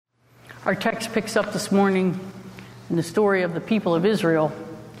Our text picks up this morning in the story of the people of Israel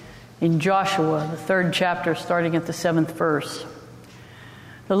in Joshua, the 3rd chapter, starting at the 7th verse.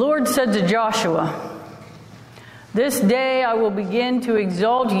 The Lord said to Joshua, "This day I will begin to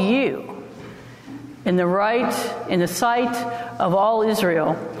exalt you in the sight of all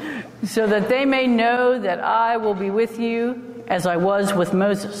Israel, so that they may know that I will be with you as I was with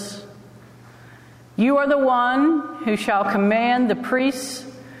Moses. You are the one who shall command the priests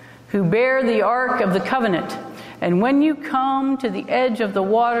who bear the ark of the covenant. And when you come to the edge of the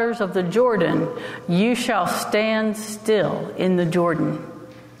waters of the Jordan, you shall stand still in the Jordan."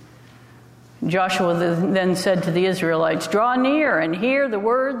 Joshua then said to the Israelites, "Draw near and hear the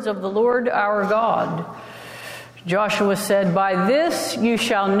words of the Lord our God." Joshua said, "By this you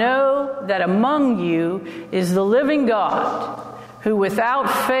shall know that among you is the living God, who without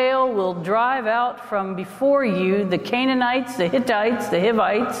fail will drive out from before you the Canaanites, the Hittites, the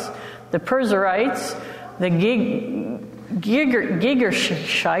Hivites, the Perizzites, the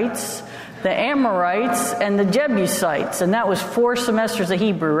Girgashites, the Amorites, and the Jebusites." And that was 4 semesters of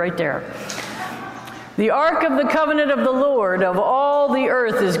Hebrew right there. "The ark of the covenant of the Lord of all the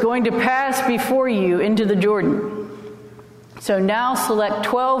earth is going to pass before you into the Jordan. So now select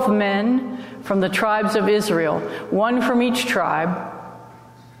 12 men from the tribes of Israel, 1 from each tribe.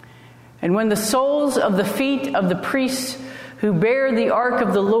 And when the soles of the feet of the priests who bear the ark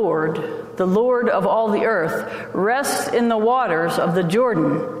of the Lord of all the earth, rest in the waters of the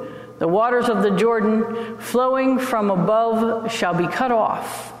waters of the Jordan flowing from above shall be cut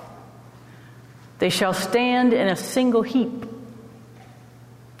off. They shall stand in a single heap.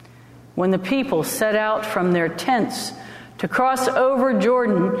 When the people set out from their tents to cross over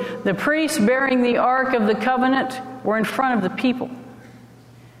Jordan, the priests bearing the ark of the covenant were in front of the people.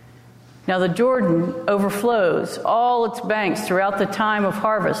 Now the Jordan overflows all its banks throughout the time of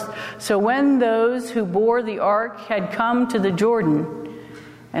harvest. So when those who bore the ark had come to the Jordan,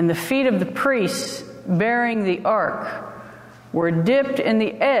 and the feet of the priests bearing the ark were dipped in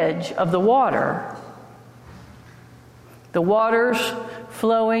the edge of the waters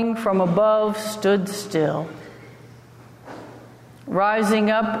flowing from above stood still, rising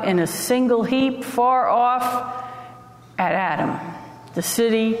up in a single heap far off at Adam, the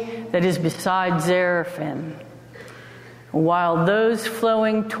city that is beside Zarephath, while those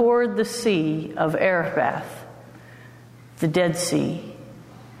flowing toward the sea of Arabah, the Dead Sea,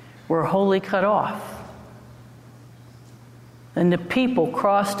 were wholly cut off. Then the people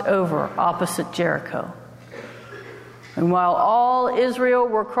crossed over opposite Jericho. And while all Israel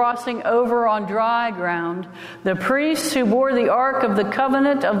were crossing over on dry ground, the priests who bore the ark of the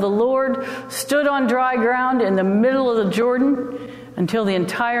covenant of the Lord stood on dry ground in the middle of the Jordan until the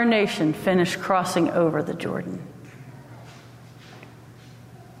entire nation finished crossing over the Jordan."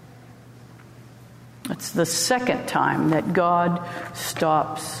 It's the second time that God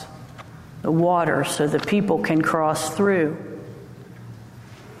stops the water so the people can cross through.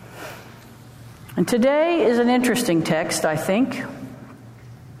 And today is an interesting text, I think.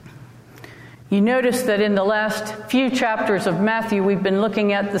 You notice that in the last few chapters of Matthew, we've been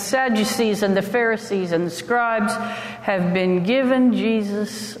looking at the Sadducees and the Pharisees and the scribes have been given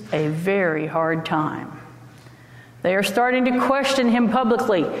Jesus a very hard time. They are starting to question him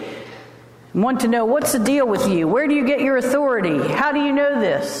publicly and want to know, what's the deal with you? Where do you get your authority? How do you know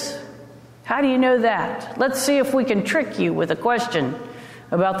this? How do you know that? Let's see if we can trick you with a question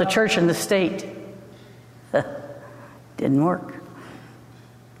about the church and the state. Didn't work.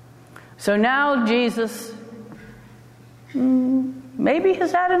 So now Jesus maybe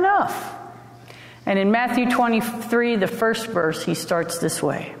has had enough. And in Matthew 23, the first verse, he starts this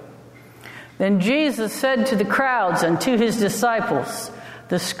way. "Then Jesus said to the crowds and to his disciples,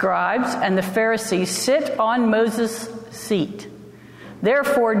 'The scribes and the Pharisees sit on Moses' seat.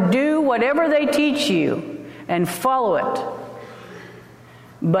 Therefore do whatever they teach you and follow it.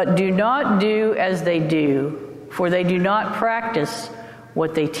 But do not do as they do, for they do not practice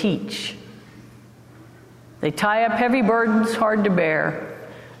what they teach. They tie up heavy burdens hard to bear,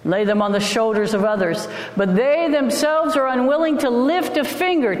 lay them on the shoulders of others, but they themselves are unwilling to lift a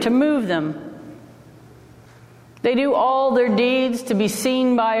finger to move them. They do all their deeds to be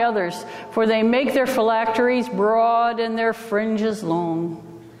seen by others, for they make their phylacteries broad and their fringes long.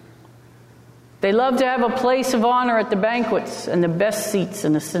 They love to have a place of honor at the banquets and the best seats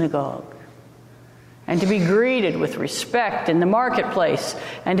in the synagogue, and to be greeted with respect in the marketplace,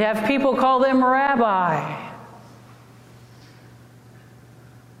 and to have people call them rabbi.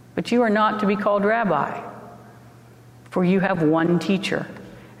 But you are not to be called rabbi, for you have one teacher,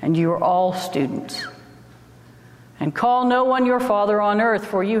 and you are all students. And call no one your father on earth,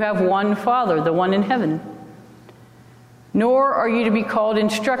 for you have one Father, the one in heaven. Nor are you to be called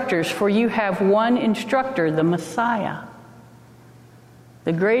instructors, for you have one instructor, the Messiah,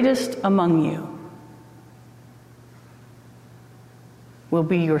 the greatest among you will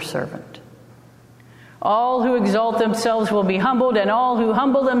be your servant. All who exalt themselves will be humbled, and all who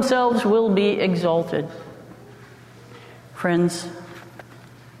humble themselves will be exalted. Friends,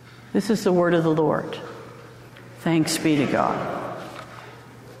 this is the word of the Lord. Thanks be to God.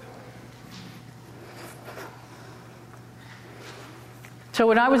 So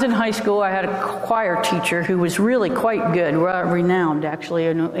when I was in high school, I had a choir teacher who was really quite good, renowned actually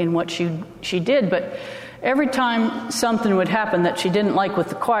in what she did. But every time something would happen that she didn't like with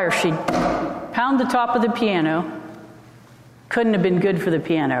the choir, she'd pound the top of the piano. Couldn't have been good for the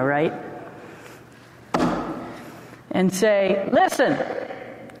piano, right? And say, listen,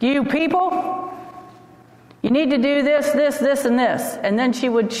 you people, you need to do this, and this. And then she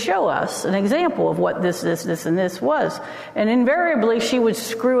would show us an example of what this, and this was. And invariably, she would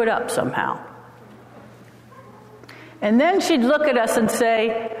screw it up somehow. And then she'd look at us and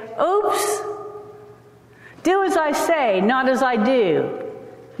say, oops, do as I say, not as I do.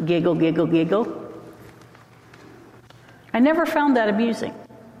 Giggle, giggle, giggle. I never found that amusing.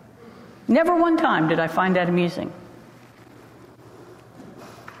 Never one time did I find that amusing.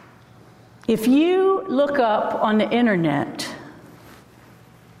 If you look up on the internet,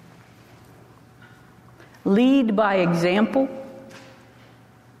 lead by example,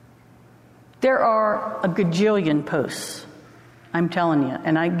 there are a gajillion posts, I'm telling you.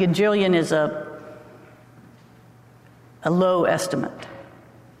 And gajillion is a low estimate.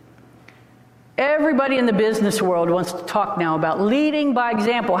 Everybody in the business world wants to talk now about leading by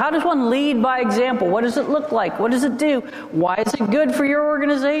example. How does one lead by example? What does it look like? What does it do? Why is it good for your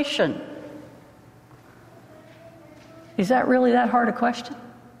organization? Is that really that hard a question?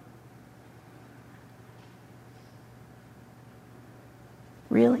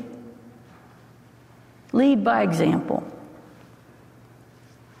 Really? Lead by example.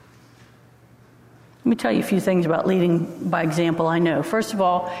 Let me tell you a few things about leading by example I know. First of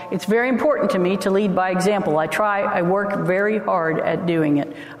all, it's very important to me to lead by example. I work very hard at doing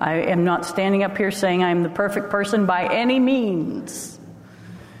it. I am not standing up here saying I am the perfect person by any means.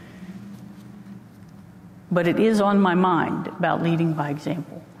 But it is on my mind about leading by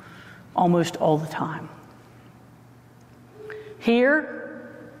example almost all the time.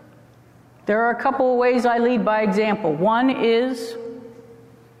 Here, there are a couple of ways I lead by example. One is,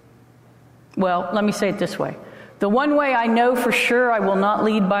 well, let me say it this way. The one way I know for sure I will not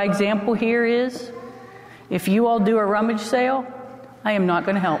lead by example here is, if you all do a rummage sale, I am not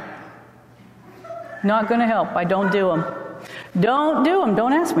going to help. Not going to help. I don't do them. Don't do them.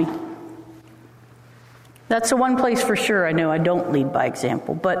 Don't ask me. That's the one place for sure I know I don't lead by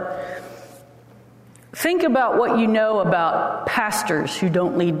example. But think about what you know about pastors who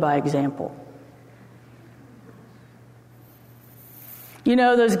don't lead by example. You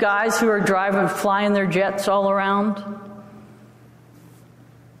know those guys who are flying their jets all around?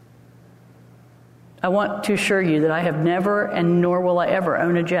 I want to assure you that I have never, and nor will I ever,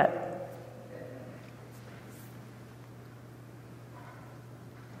 own a jet.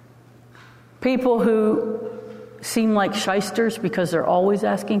 People who seem like shysters because they're always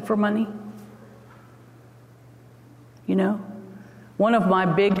asking for money. You know? One of my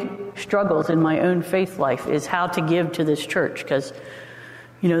big struggles in my own faith life is how to give to this church, because,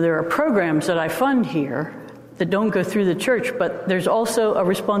 you know, there are programs that I fund here that don't go through the church, but there's also a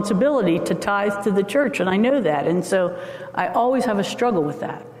responsibility to tithe to the church, and I know that, and so I always have a struggle with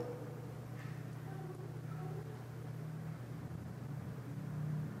that.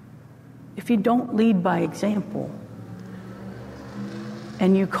 If you don't lead by example,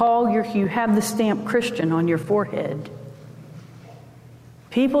 and you have the stamp Christian on your forehead,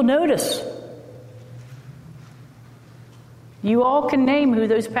 people notice. You all can name who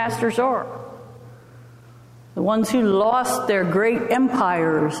those pastors are. The ones who lost their great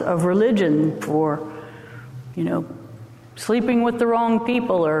empires of religion for, you know, sleeping with the wrong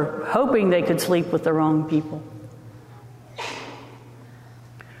people or hoping they could sleep with the wrong people.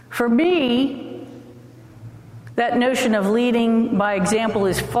 For me, that notion of leading by example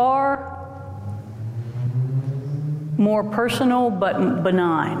is far more personal but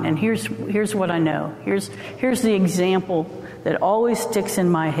benign. And here's what I know. Here's the example that always sticks in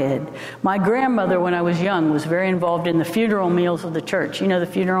my head. My grandmother, when I was young, was very involved in the funeral meals of the church. You know the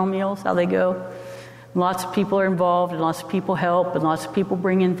funeral meals, how they go? Lots of people are involved, and lots of people help, and lots of people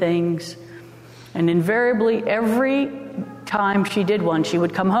bring in things. And invariably, every time she did one, she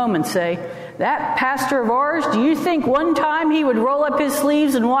would come home and say, that pastor of ours, do you think one time he would roll up his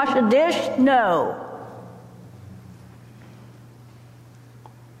sleeves and wash a dish? No.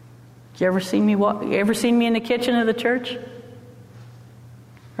 You ever seen me in the kitchen of the church?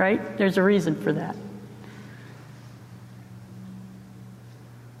 Right? There's a reason for that.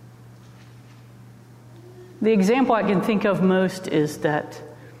 The example I can think of most is that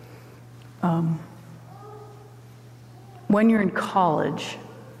when you're in college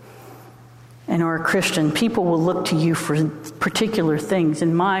and are a Christian, people will look to you for particular things.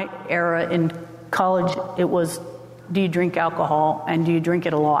 In my era in college, it was, do you drink alcohol and do you drink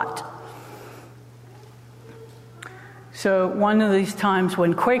it a lot? So one of these times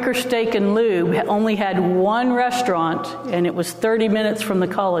when Quaker Steak and Lube only had one restaurant, and it was 30 minutes from the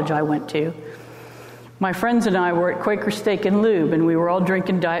college I went to, my friends and I were at Quaker Steak and Lube, and we were all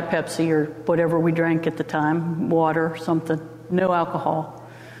drinking Diet Pepsi or whatever we drank at the time, water, something, no alcohol.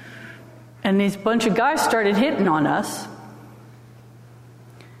 And these bunch of guys started hitting on us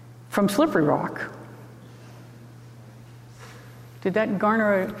from Slippery Rock. Did that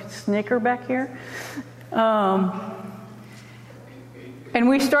garner a snicker back here? And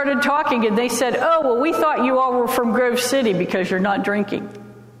we started talking, and they said, oh, well, we thought you all were from Grove City because you're not drinking.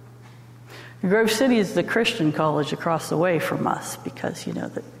 Grove City is the Christian college across the way from us because,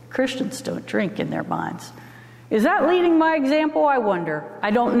 the Christians don't drink in their minds. Is that leading my example? I wonder.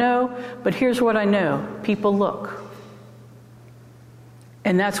 I don't know, but here's what I know. People look.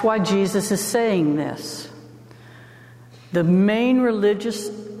 And that's why Jesus is saying this. The main religious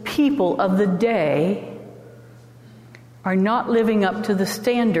people of the day are not living up to the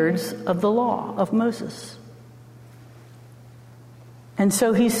standards of the law of Moses. And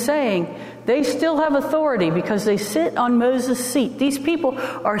so he's saying they still have authority because they sit on Moses' seat. These people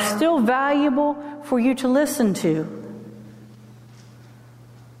are still valuable for you to listen to.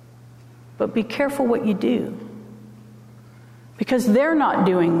 But be careful what you do. Because they're not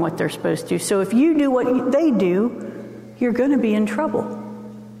doing what they're supposed to. So if you do what they do, you're going to be in trouble.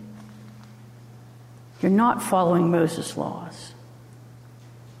 You're not following Moses' laws.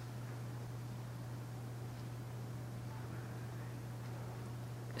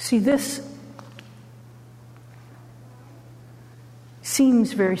 See, this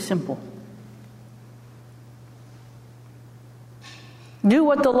seems very simple. Do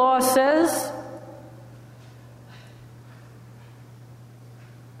what the law says.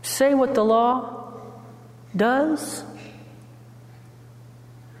 Say what the law does.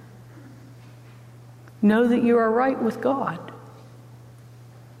 Know that you are right with God.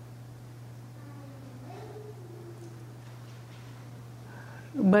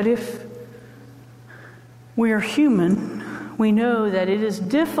 But if we are human, we know that it is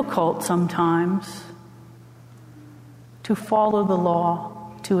difficult sometimes to follow the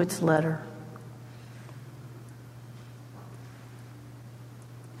law to its letter.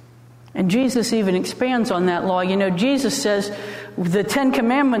 And Jesus even expands on that law. Jesus says, the 10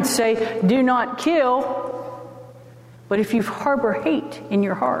 Commandments say, do not kill, but if you harbor hate in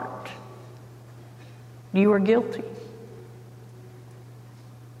your heart, you are guilty.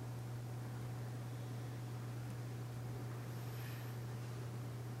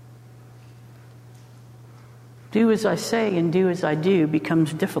 Do as I say and do as I do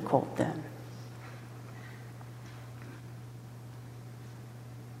becomes difficult then.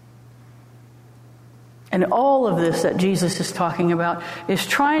 And all of this that Jesus is talking about is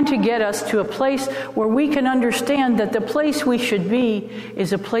trying to get us to a place where we can understand that the place we should be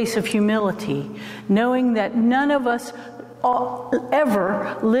is a place of humility, knowing that none of us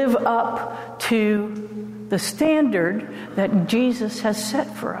ever live up to the standard that Jesus has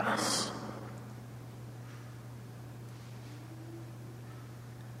set for us.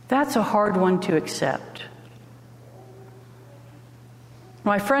 That's a hard one to accept.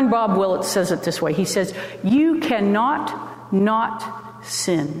 My friend Bob Willett says it this way. He says, you cannot not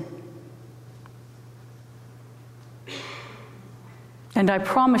sin. And I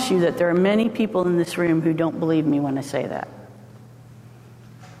promise you that there are many people in this room who don't believe me when I say that.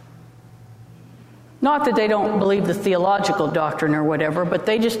 Not that they don't believe the theological doctrine or whatever, but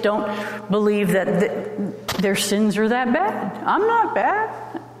they just don't believe that their sins are that bad. I'm not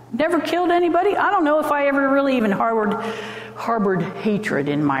bad. Never killed anybody. I don't know if I ever really even harbored hatred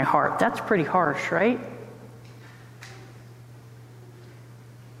in my heart. That's pretty harsh, right?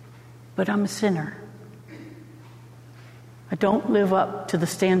 But I'm a sinner. I don't live up to the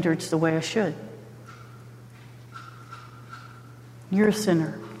standards the way I should. You're a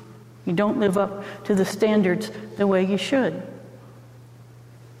sinner. You don't live up to the standards the way you should.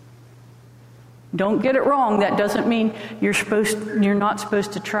 Don't get it wrong. That doesn't mean you're not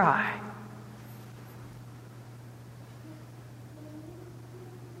supposed to try.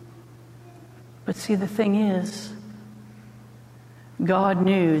 But see, the thing is, God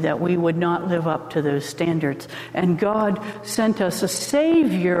knew that we would not live up to those standards. And God sent us a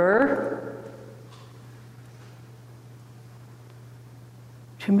Savior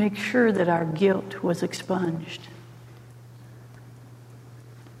to make sure that our guilt was expunged.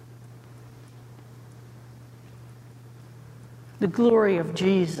 The glory of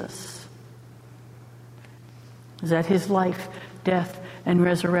Jesus is that his life, death, and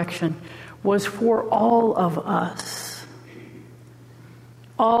resurrection was for all of us.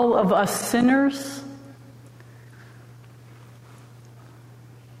 All of us sinners,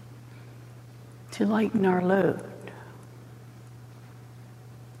 to lighten our load,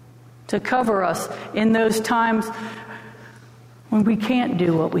 to cover us in those times when we can't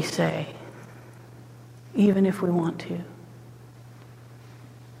do what we say, even if we want to.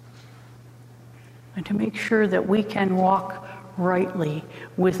 And to make sure that we can walk rightly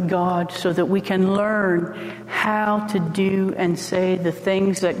with God so that we can learn how to do and say the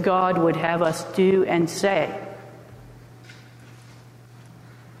things that God would have us do and say.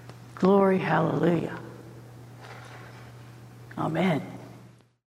 Glory, hallelujah. Amen.